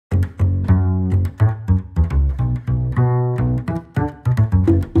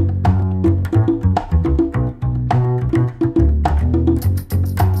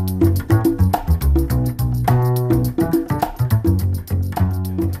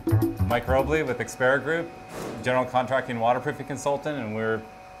Mike Roblee with Xpera Group, general contracting waterproofing consultant, and we're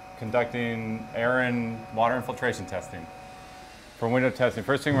conducting air and water infiltration testing. For window testing,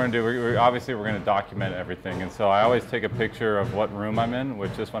 first thing we're going to do, obviously we're going to document everything, and so I always take a picture of what room I'm in,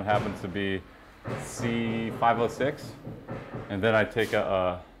 which this one happens to be C506, and then I take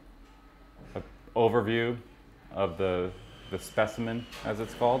a overview of the specimen, as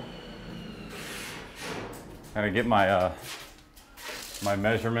it's called, and I get my my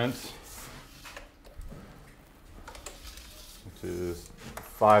measurements, which is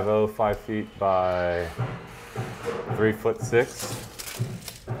 5 feet by 3'6".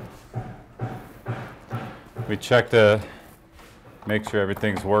 We check to make sure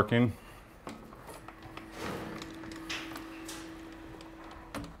everything's working.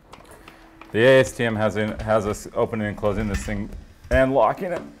 The ASTM has us opening and closing this thing and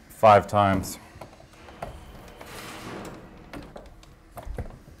locking it 5 times.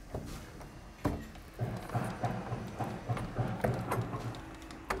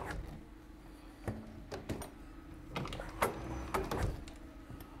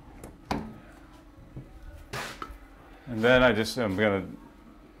 And then I'm going to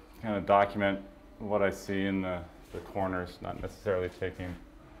kind of document what I see in the corners, not necessarily taking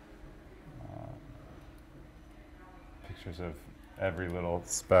pictures of every little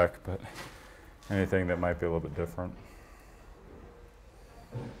speck, but anything that might be a little bit different.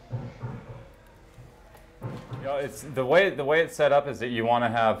 You know, it's the way it's set up is that you want to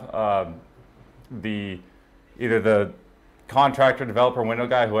have either the contractor, developer, window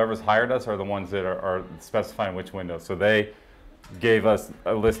guy, whoever's hired us, are the ones that are specifying which windows. So they gave us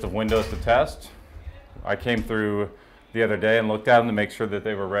a list of windows to test. I came through the other day and looked at them to make sure that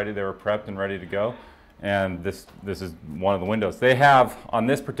they were ready, they were prepped and ready to go. And this is one of the windows. They have, on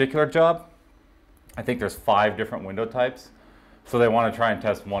this particular job, I think there's 5 different window types. So they want to try and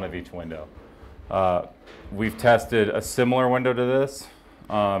test one of each window. We've tested a similar window to this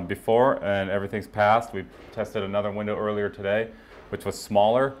before, and everything's passed. We tested another window earlier today, which was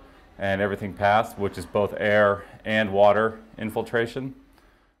smaller, and everything passed, which is both air and water infiltration.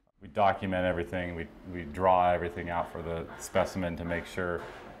 We document everything. We draw everything out for the specimen to make sure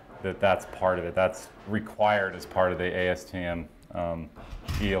that that's part of it. That's required as part of the ASTM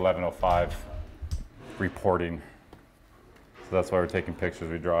E1105 reporting. So that's why we're taking pictures.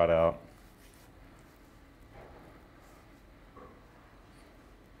 We draw it out.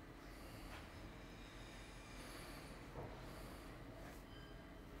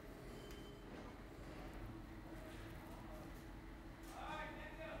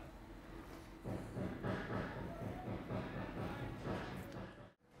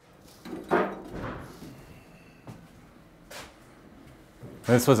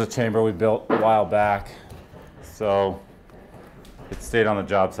 This was a chamber we built a while back, so it stayed on the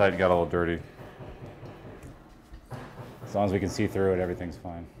job site and got a little dirty. As long as we can see through it, everything's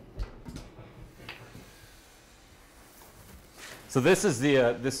fine. So this is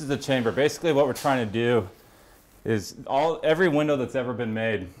the chamber. Basically, what we're trying to do is every window that's ever been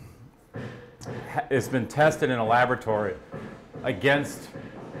made has been tested in a laboratory against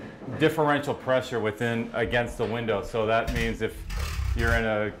differential pressure against the window. So that means if you're in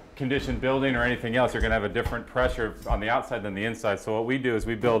a conditioned building or anything else, you're going to have a different pressure on the outside than the inside. So what we do is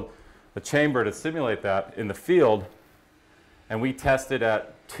we build a chamber to simulate that in the field, and we test it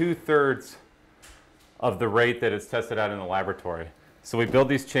at 2/3 of the rate that it's tested at in the laboratory. So we build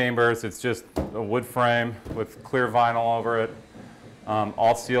these chambers. It's just a wood frame with clear vinyl over it,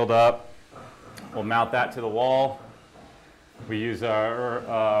 all sealed up. We'll mount that to the wall. We use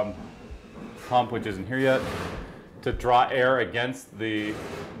our pump, which isn't here yet, to draw air against the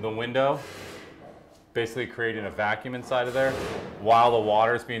window, basically creating a vacuum inside of there while the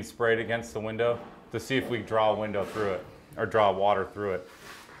water is being sprayed against the window to see if we draw a window through it or draw water through it.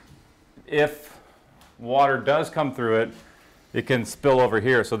 If water does come through it, it can spill over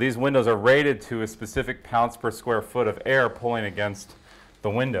here. So these windows are rated to a specific pounds per square foot of air pulling against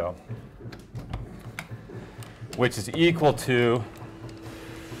the window, which is equal to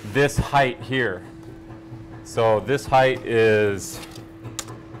this height here. So this height is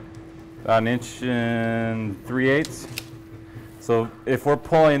about 1 3/8 inches. So if we're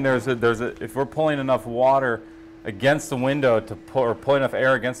pulling, if we're pulling enough water against the window or pulling enough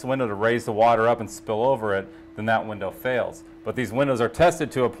air against the window to raise the water up and spill over it, then that window fails. But these windows are tested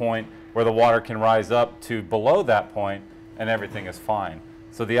to a point where the water can rise up to below that point, and everything is fine.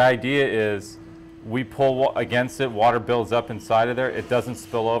 So the idea is we pull against it, water builds up inside of there, it doesn't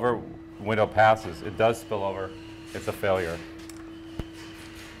spill over. Window passes. It does spill over. It's a failure.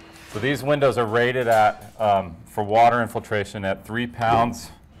 So these windows are rated at, for water infiltration at 3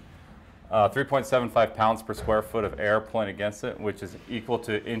 pounds 3.75 pounds per square foot of air pulling against it, which is equal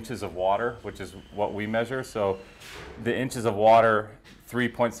to inches of water, which is what we measure. So the inches of water,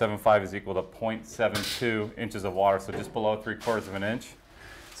 3.75 is equal to 0.72 inches of water, so just below 3/4 of an inch.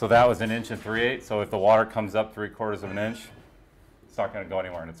 So that was 1 3/8 inches. So if the water comes up 3/4 of an inch, it's not going to go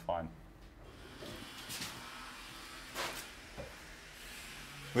anywhere and it's fine.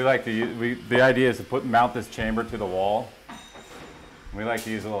 We like to use, the idea is to mount this chamber to the wall. We like to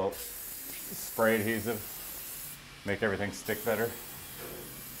use a little spray adhesive, make everything stick better.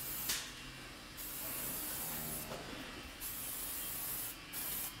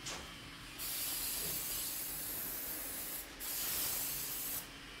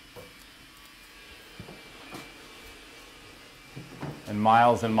 And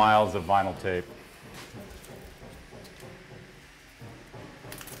miles of vinyl tape.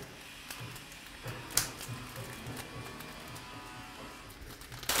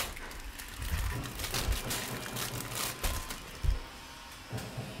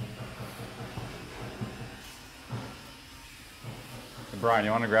 Brian,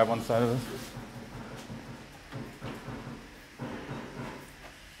 you want to grab one side of this?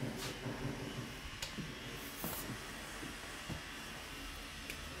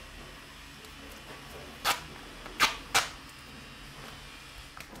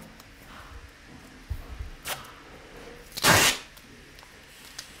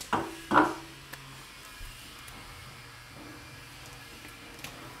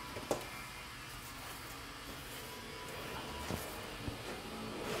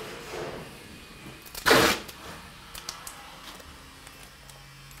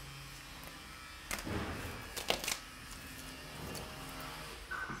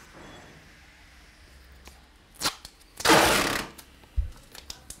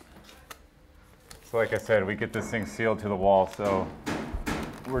 So like I said, we get this thing sealed to the wall, so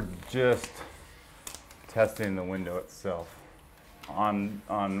we're just testing the window itself. On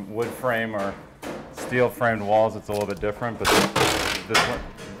wood frame or steel framed walls, it's a little bit different, but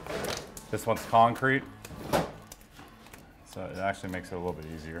this one's concrete, so it actually makes it a little bit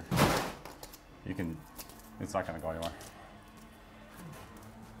easier. It's not going to go anywhere.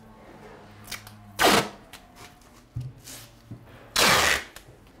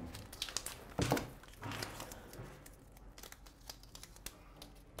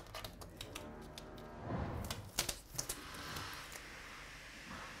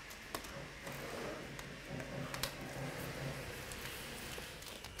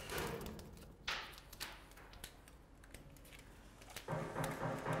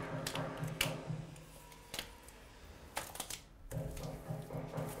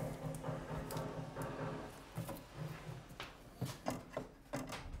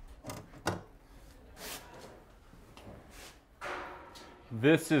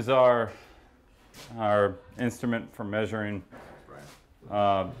 This is our instrument for measuring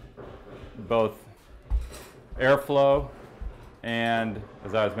both airflow and,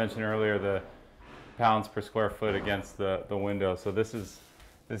 as I was mentioning earlier, the pounds per square foot against the window. So this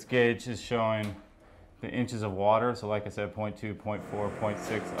gauge is showing the inches of water. So like I said, 0.2, 0.4,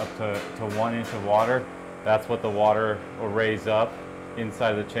 0.6, up to 1 inch of water. That's what the water will raise up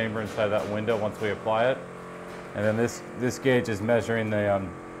inside the chamber, inside that window once we apply it. And then this gauge is measuring the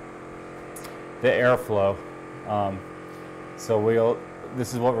airflow. So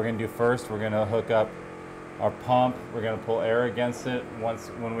this is what we're going to do first. We're going to hook up our pump. We're going to pull air against it.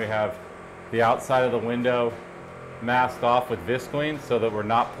 When we have the outside of the window masked off with visqueen, so that we're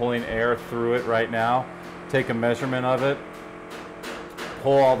not pulling air through it right now. Take a measurement of it.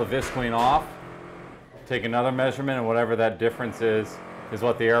 Pull all the visqueen off. Take another measurement, and whatever that difference is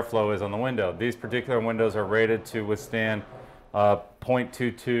what the airflow is on the window. These particular windows are rated to withstand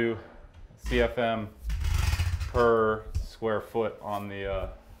 0.22 CFM per square foot on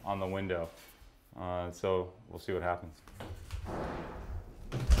the window. So we'll see what happens.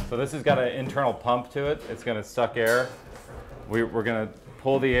 So this has got an internal pump to it. It's going to suck air. We're going to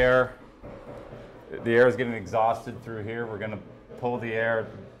pull the air. The air is getting exhausted through here. We're going to pull the air,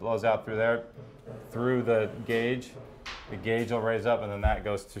 it blows out through there, through the gauge. The gauge will raise up, and then that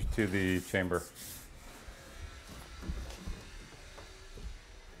goes to the chamber.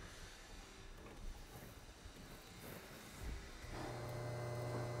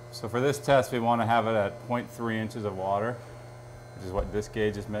 So for this test, we want to have it at 0.3 inches of water, which is what this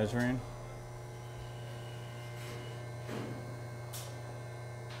gauge is measuring.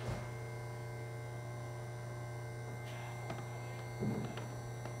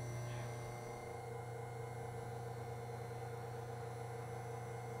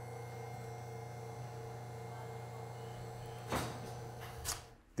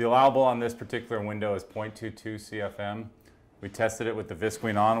 The allowable on this particular window is 0.22 CFM. We tested it with the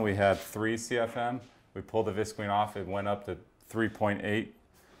visqueen on, we had 3 CFM. We pulled the visqueen off, it went up to 3.8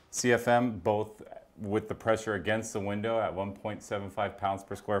 CFM, both with the pressure against the window at 1.75 pounds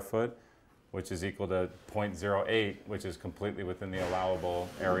per square foot, which is equal to 0.08, which is completely within the allowable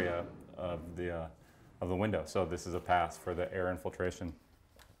area of the window. So this is a pass for the air infiltration.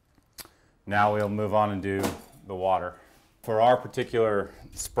 Now we'll move on and do the water. For our particular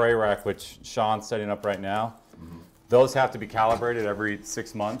spray rack, which Sean's setting up right now, those have to be calibrated every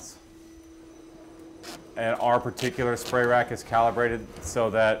 6 months. And our particular spray rack is calibrated so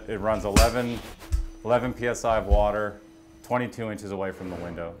that it runs 11 PSI of water 22 inches away from the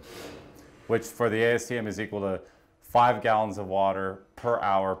window, which for the ASTM is equal to 5 gallons of water per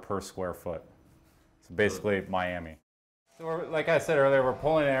hour per square foot. So basically Miami. So like I said earlier, we're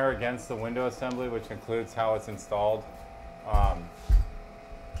pulling air against the window assembly, which includes how it's installed.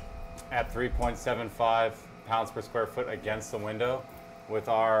 At 3.75 pounds per square foot against the window with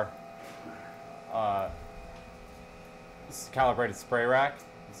our calibrated spray rack.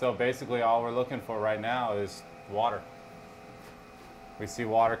 So basically all we're looking for right now is water. We see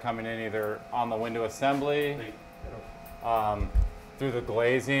water coming in either on the window assembly, through the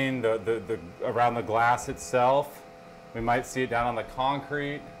glazing, around the glass itself. We might see it down on the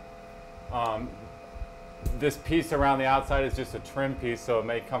concrete. This piece around the outside is just a trim piece, so it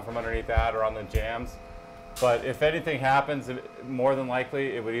may come from underneath that or on the jambs. But if anything happens, more than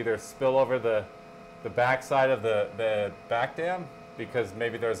likely it would either spill over the back side of the back dam, because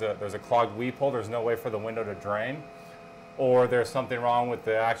maybe there's a clogged weep hole, there's no way for the window to drain, or there's something wrong with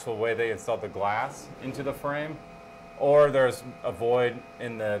the actual way they installed the glass into the frame, or there's a void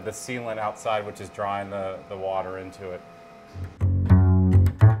in the sealant outside which is drawing the water into it.